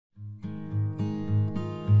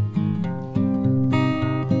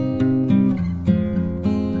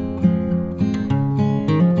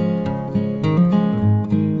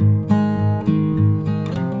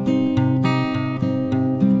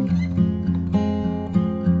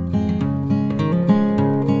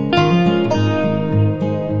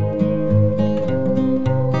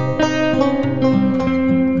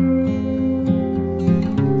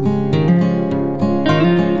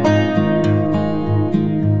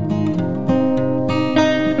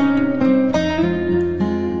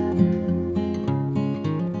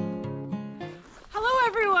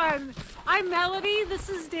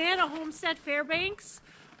Homestead Fairbanks.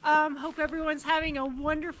 Hope everyone's having a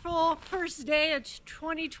wonderful first day of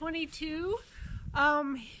 2022.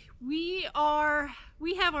 We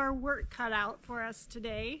have our work cut out for us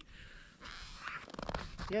today.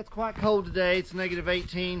 Yeah, it's quite cold today. It's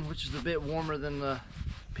 -18, which is a bit warmer than the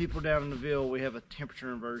people down in the Ville. We have a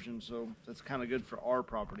temperature inversion, so that's kind of good for our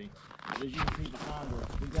property. As you can see behind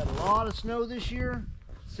us, we've got a lot of snow this year,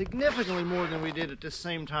 significantly more than we did at this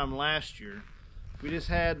same time last year. We just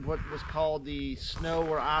had what was called the snow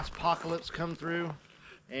or ice apocalypse come through,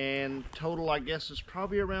 and total, I guess, is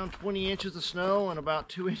probably around 20 inches of snow and about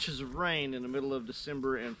 2 inches of rain in the middle of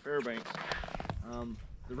December in Fairbanks.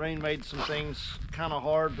 The rain made some things kind of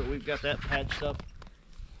hard, but we've got that patched up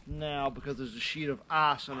now because there's a sheet of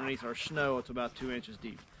ice underneath our snow. It's about 2 inches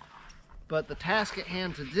deep. But the task at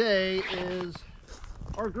hand today is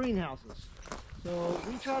our greenhouses. So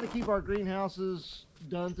we try to keep our greenhouses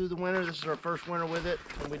done through the winter. This is our first winter with it,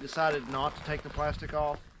 and we decided not to take the plastic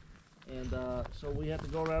off. And so we have to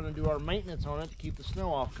go around and do our maintenance on it to keep the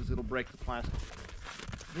snow off because it'll break the plastic.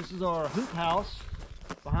 This is our hoop house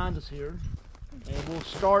behind us here. And we'll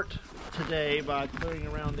start today by clearing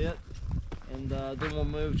around it, and then we'll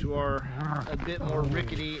move to our a bit more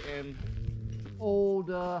rickety and old,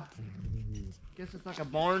 I guess it's like a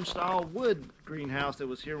barn style wood greenhouse that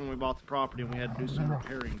was here when we bought the property, and we had to do some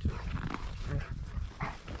repairing to it.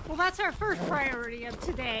 Well, that's our first priority of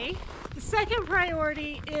today. The second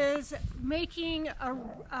priority is making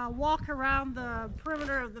a walk around the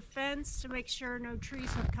perimeter of the fence to make sure no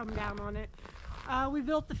trees have come down on it. We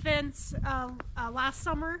built the fence last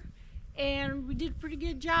summer, and we did a pretty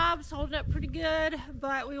good job. It's holding up pretty good,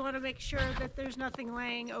 but we want to make sure that there's nothing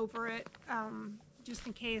laying over it, just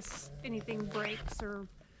in case anything breaks or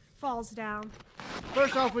falls down.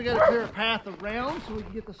 First off, we got to clear a path around so we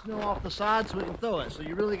can get the snow off the side so we can throw it. So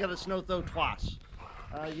you really got to snow throw twice.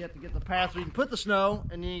 You have to get the path so you can put the snow,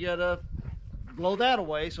 and then you got to blow that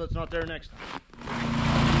away so it's not there next time.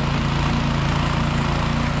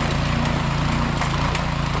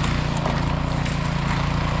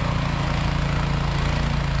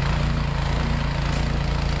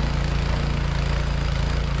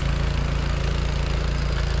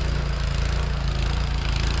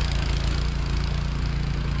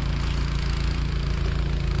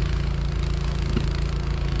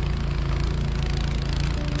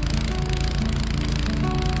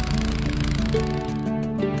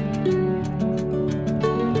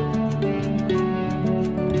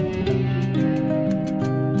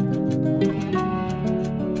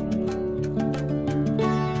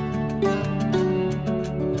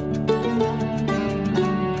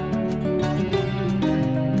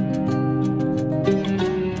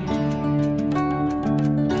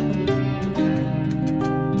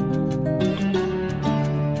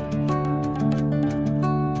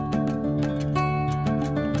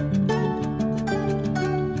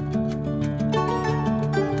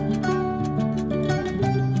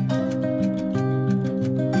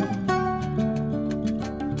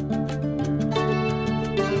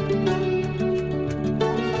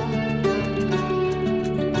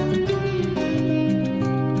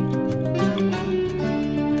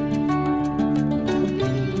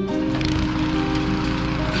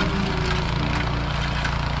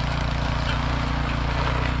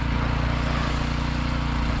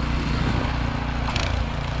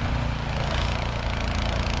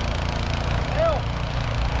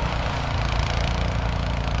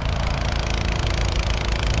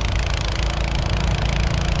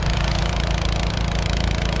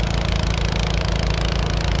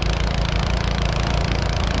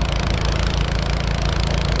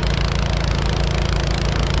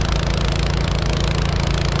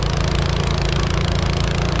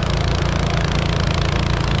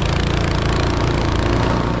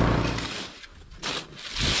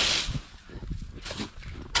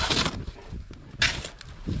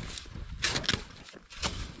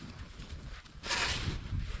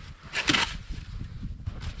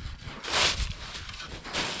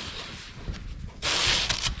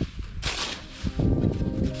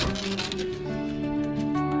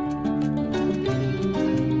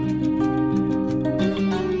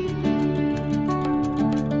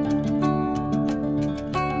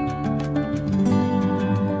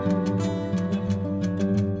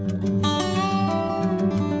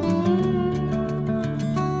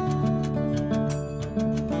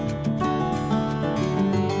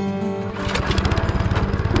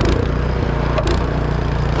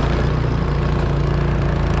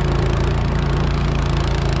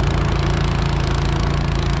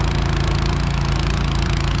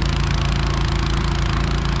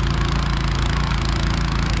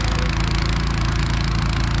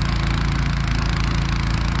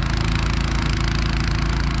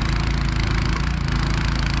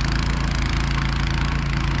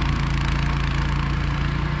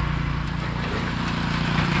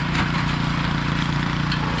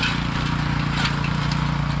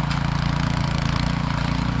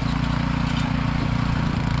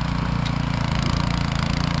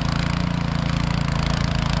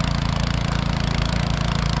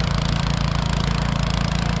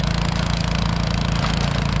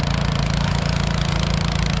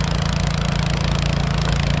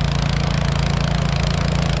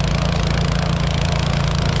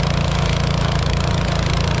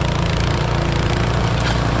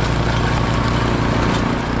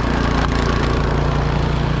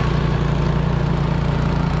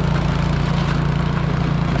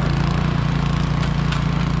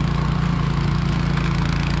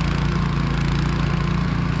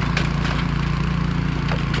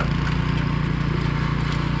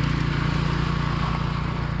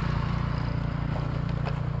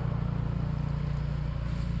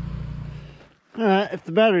 All right, if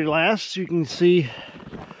the battery lasts, you can see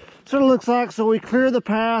that's what it looks like. So we clear the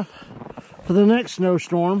path for the next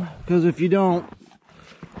snowstorm, because if you don't,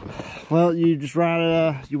 well, you just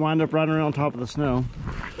you wind up riding around on top of the snow.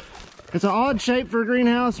 It's an odd shape for a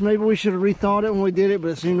greenhouse. Maybe we should have rethought it when we did it,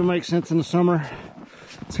 but it seemed to make sense in the summer.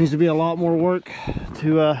 It seems to be a lot more work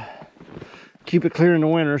to keep it clear in the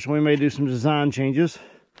winter, so we may do some design changes.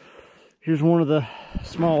 Here's one of the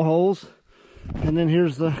small holes, and then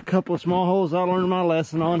here's the couple of small holes I learned my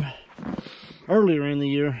lesson on earlier in the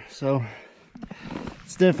year. So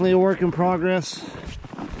it's definitely a work in progress.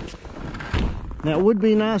 Now, it would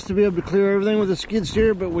be nice to be able to clear everything with a skid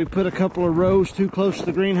steer, but we put a couple of rows too close to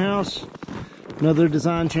the greenhouse. Another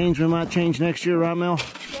design change we might change next year, right, Mel?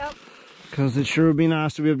 Yep. Because it sure would be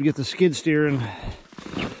nice to be able to get the skid steer and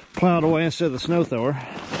plow it away instead of the snow thrower.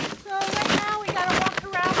 So right now we gotta walk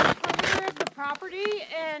around the perimeter of the property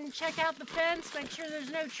and check out the fence, make sure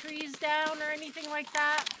there's no trees down or anything like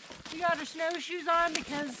that. We got our snowshoes on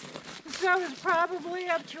because the snow is probably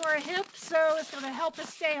up to our hips, so it's gonna help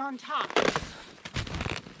us stay on top.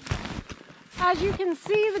 As you can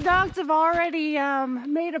see, the dogs have already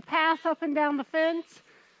made a path up and down the fence,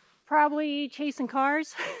 probably chasing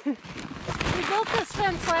cars. We built this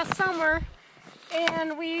fence last summer,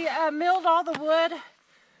 and we milled all the wood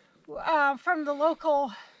from the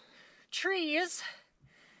local trees,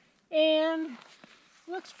 and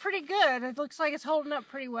looks pretty good. It looks like it's holding up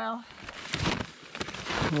pretty well.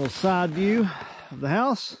 A little side view of the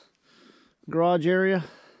house, garage area.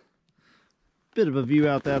 Bit of a view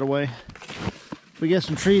out that way. We got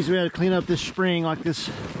some trees we had to clean up this spring, like this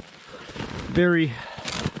very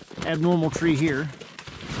abnormal tree here.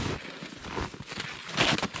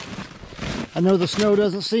 I know the snow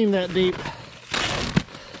doesn't seem that deep,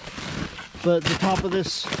 but the top of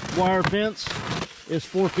this wire fence is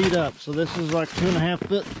 4 feet up. So this is like 2.5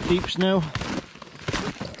 foot deep snow.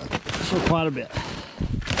 So quite a bit.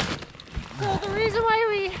 So the reason why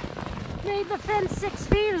we made the fence 6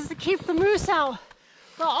 feet is to keep the moose out.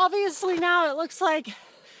 Well, obviously now it looks like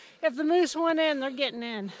if the moose went in, they're getting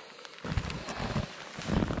in.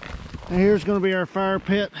 And here's going to be our fire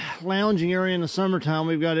pit lounging area in the summertime.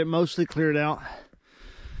 We've got it mostly cleared out,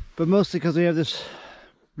 but mostly because we have this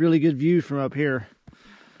really good view from up here.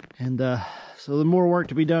 And so the more work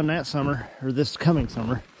to be done that summer, or this coming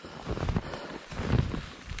summer.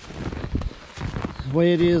 The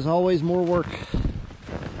way it is, always more work.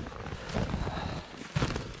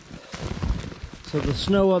 So the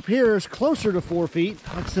snow up here is closer to 4 feet.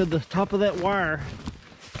 Like I said, the top of that wire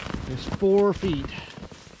is 4 feet.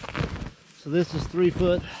 So this is 3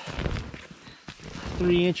 foot,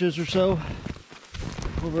 3 inches or so,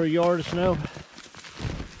 over a yard of snow.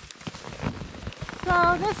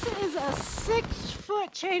 So this is a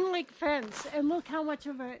 6-foot chain link fence, and look how much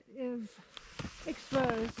of it is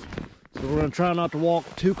exposed. So we're going to try not to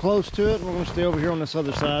walk too close to it. We're going to stay over here on this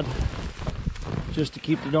other side, just to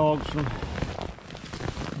keep the dogs from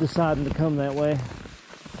deciding to come that way.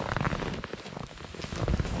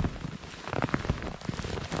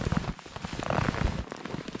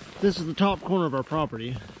 This is the top corner of our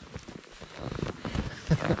property.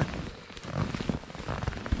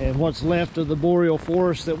 And what's left of the boreal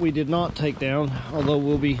forest that we did not take down, although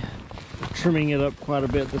we'll be trimming it up quite a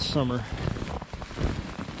bit this summer.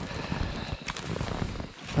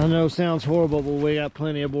 I know it sounds horrible, but we got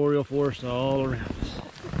plenty of boreal forest all around us.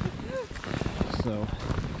 So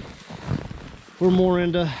we're more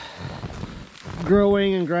into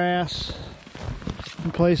growing and grass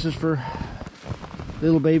and places for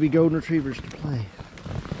little baby golden retrievers to play.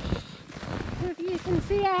 If you can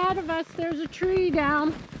see ahead of us, there's a tree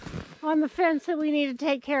down on the fence that we need to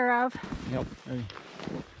take care of. Yep.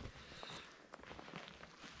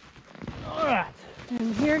 All right.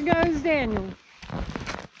 And here goes Daniel.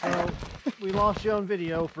 We lost you on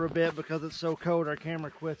video for a bit because it's so cold. Our camera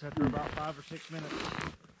quits after about 5 or 6 minutes.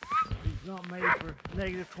 It's not made for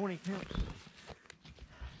negative 20 temps.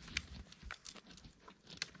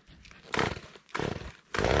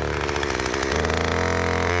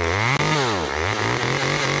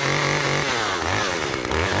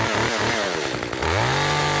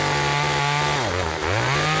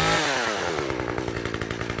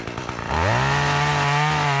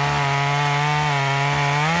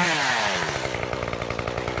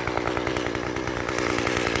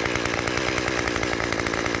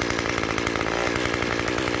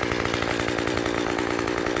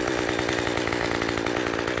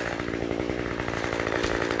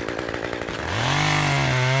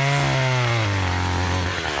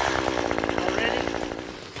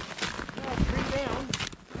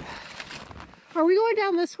 Are we going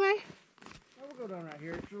down this way? We're go down right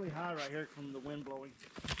here. It's really high right here from the wind blowing.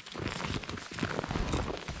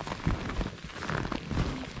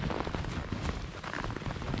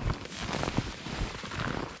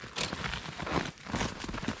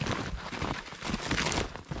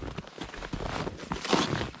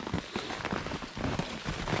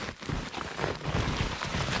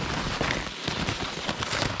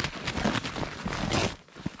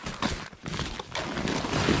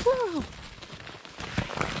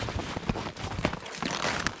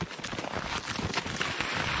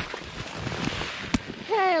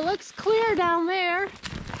 Okay, it looks clear down there.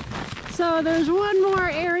 So there's one more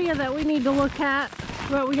area that we need to look at,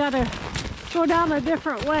 but we gotta go down a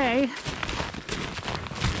different way.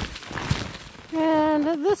 And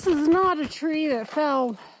this is not a tree that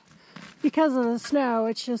fell because of the snow,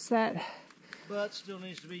 it's just that... But still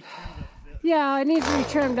needs to be trimmed up a bit. Yeah, it needs to be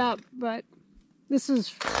trimmed up, but this is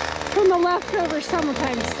from the leftover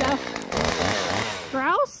summertime stuff.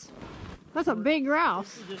 Grouse? That's a big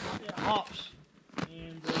grouse. This is just, it hops.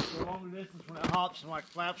 And the longer distance when it hops and like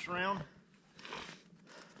flaps around.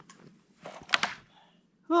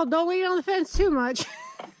 Well, don't lean on the fence too much.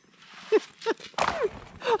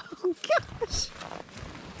 Oh gosh.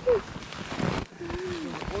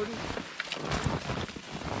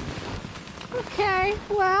 Okay,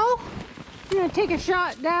 well, I'm gonna take a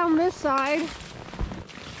shot down this side.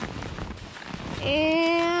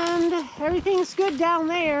 And everything's good down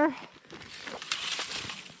there.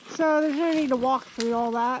 So there's no need to walk through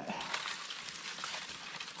all that.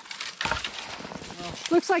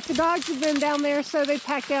 Looks like the dogs have been down there, so they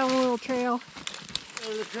packed down a little trail.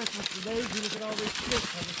 Over the Christmas days, you look at all these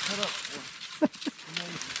sticks I just cut up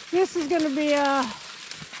for. This is going to be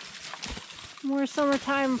more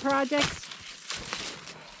summertime projects.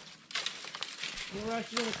 We're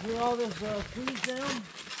actually going to clear all this trees down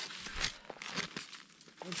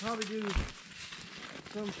and probably do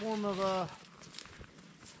some form of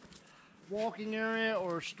walking area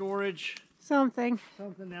or storage. Something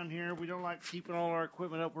down here. We don't like keeping all our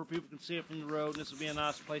equipment up where people can see it from the road. This would be a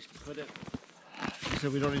nice place to put it. So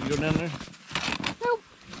we don't need to go down there? Nope.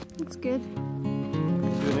 It's good.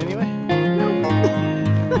 Do it anyway? Nope.